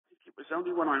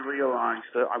only when I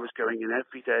realised that I was going in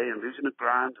every day and losing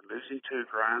 £1,000 and losing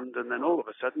 £2,000, and then all of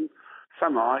a sudden,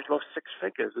 somehow I lost 6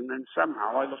 figures, and then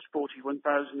somehow I lost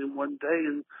 41,000 in one day,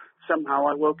 and somehow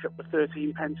I woke up with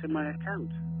 13 pence in my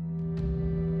account.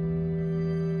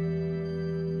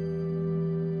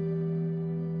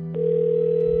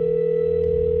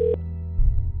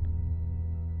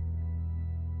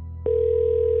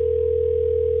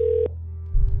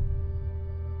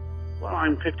 Well,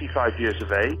 I'm 55 years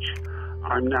of age.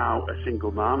 I'm now a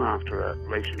single mum after a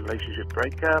relationship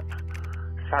breakup.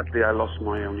 Sadly, I lost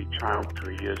my only child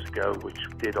 3 years ago, which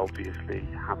did obviously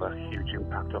have a huge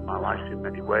impact on my life in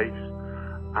many ways,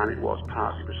 and it was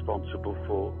partly responsible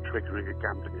for triggering a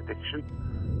gambling addiction.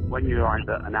 When you're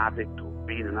either an addict or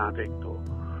being an addict or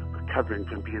recovering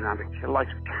from being an addict, your life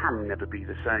can never be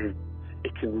the same.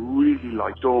 It can really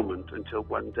lie dormant until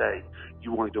one day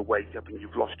you either wake up and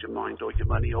you've lost your mind or your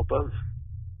money or both.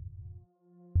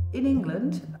 In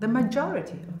England, the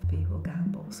majority of people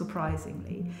gamble,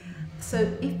 surprisingly. So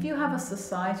if you have a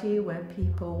society where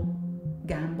people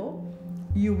gamble,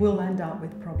 you will end up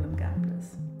with problem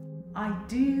gamblers. I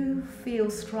do feel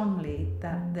strongly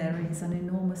that there is an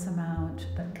enormous amount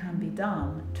that can be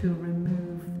done to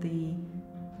remove the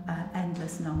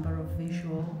endless number of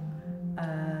visual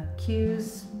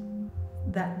cues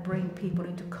that bring people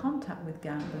into contact with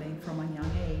gambling from a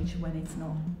young age when it's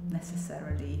not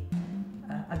necessarily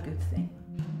a good thing.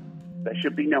 There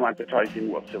should be no advertising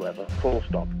whatsoever, full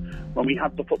stop. When we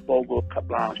had the Football World Cup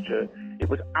last year, it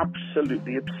was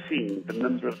absolutely obscene the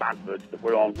number of adverts that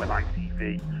were on when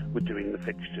ITV were doing the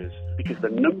fixtures, because the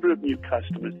number of new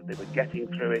customers that they were getting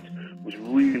through it was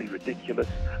really ridiculous,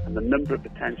 and the number of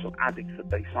potential addicts that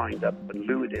they signed up and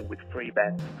lured in with free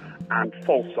bets and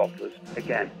false offers,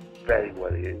 again, very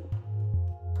worrying.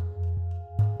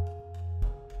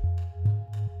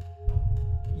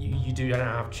 You do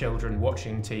now have children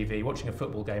watching TV, watching a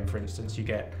football game, for instance. You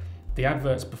get the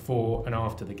adverts before and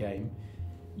after the game.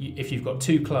 If you've got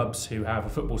 2 clubs who have a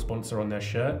football sponsor on their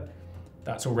shirt,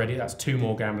 that's 2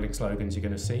 more gambling slogans you're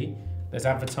going to see. There's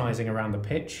advertising around the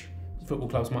pitch. Football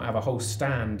clubs might have a whole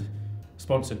stand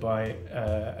sponsored by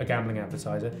a gambling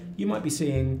advertiser. You might be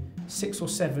seeing 6 or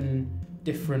 7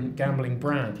 different gambling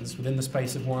brands within the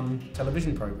space of one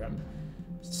television programme.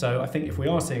 So I think if we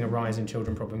are seeing a rise in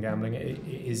children problem gambling,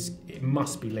 it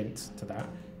must be linked to that,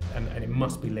 and it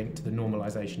must be linked to the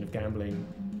normalisation of gambling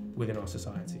within our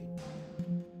society.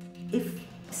 If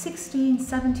 16,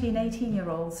 17,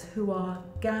 18-year-olds who are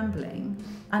gambling,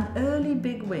 an early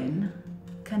big win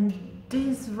can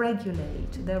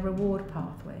dysregulate their reward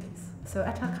pathways. So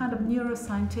at a kind of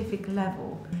neuroscientific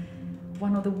level,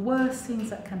 one of the worst things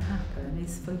that can happen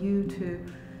is for you to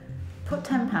put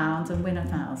 £10 and win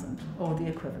 1,000, or the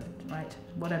equivalent, right?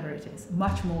 Whatever it is,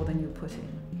 much more than you put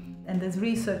in. And there's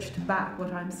research to back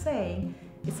what I'm saying.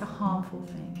 It's a harmful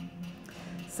thing.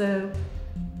 So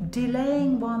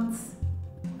delaying one's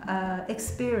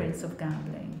experience of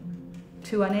gambling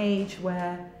to an age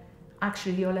where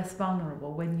actually you're less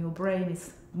vulnerable, when your brain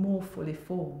is more fully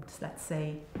formed, let's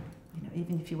say,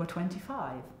 even if you were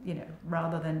 25,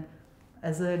 rather than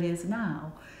as early as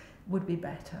now, would be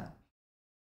better.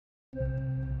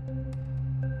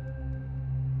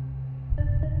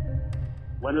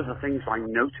 One of the things I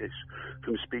notice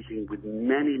from speaking with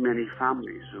many, many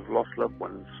families who've lost loved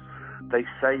ones, they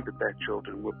say that their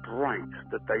children were bright,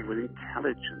 that they were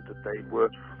intelligent, that they were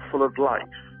full of life.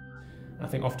 I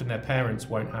think often their parents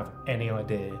won't have any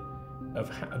idea of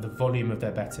the volume of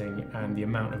their betting and the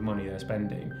amount of money they're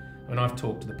spending. When I've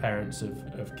talked to the parents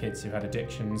of kids who had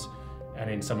addictions, and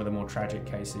in some of the more tragic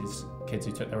cases, kids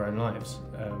who took their own lives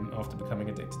after becoming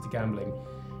addicted to gambling.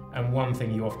 And one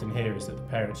thing you often hear is that the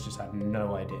parents just had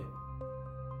no idea.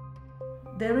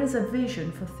 There is a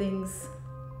vision for things,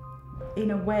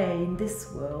 in a way, in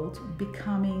this world,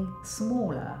 becoming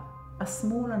smaller, a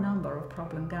smaller number of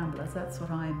problem gamblers. That's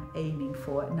what I'm aiming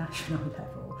for at national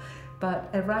level. But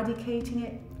eradicating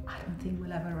it, I don't think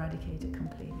we'll ever eradicate it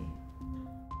completely.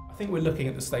 I think we're looking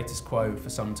at the status quo for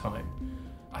some time.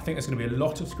 I think there's going to be a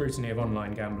lot of scrutiny of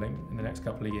online gambling in the next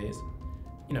couple of years.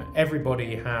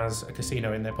 Everybody has a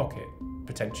casino in their pocket,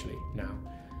 potentially, now.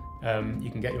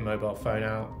 You can get your mobile phone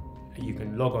out, you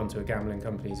can log on to a gambling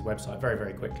company's website very,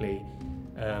 very quickly,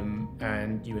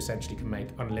 and you essentially can make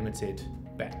unlimited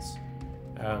bets.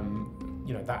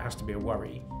 That has to be a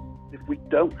worry. If we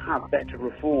don't have better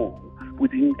reform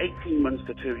within 18 months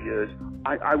to 2 years,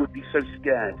 I would be so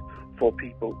scared for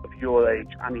people of your age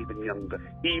and even younger.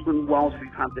 Even whilst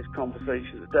we've had this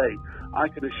conversation today, I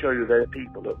can assure you there are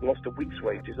people that have lost a week's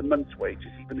wages, a month's wages,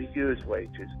 even a year's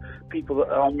wages, people that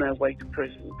are on their way to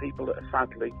prison, people that are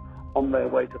sadly on their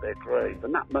way to their grave,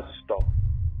 and that must stop.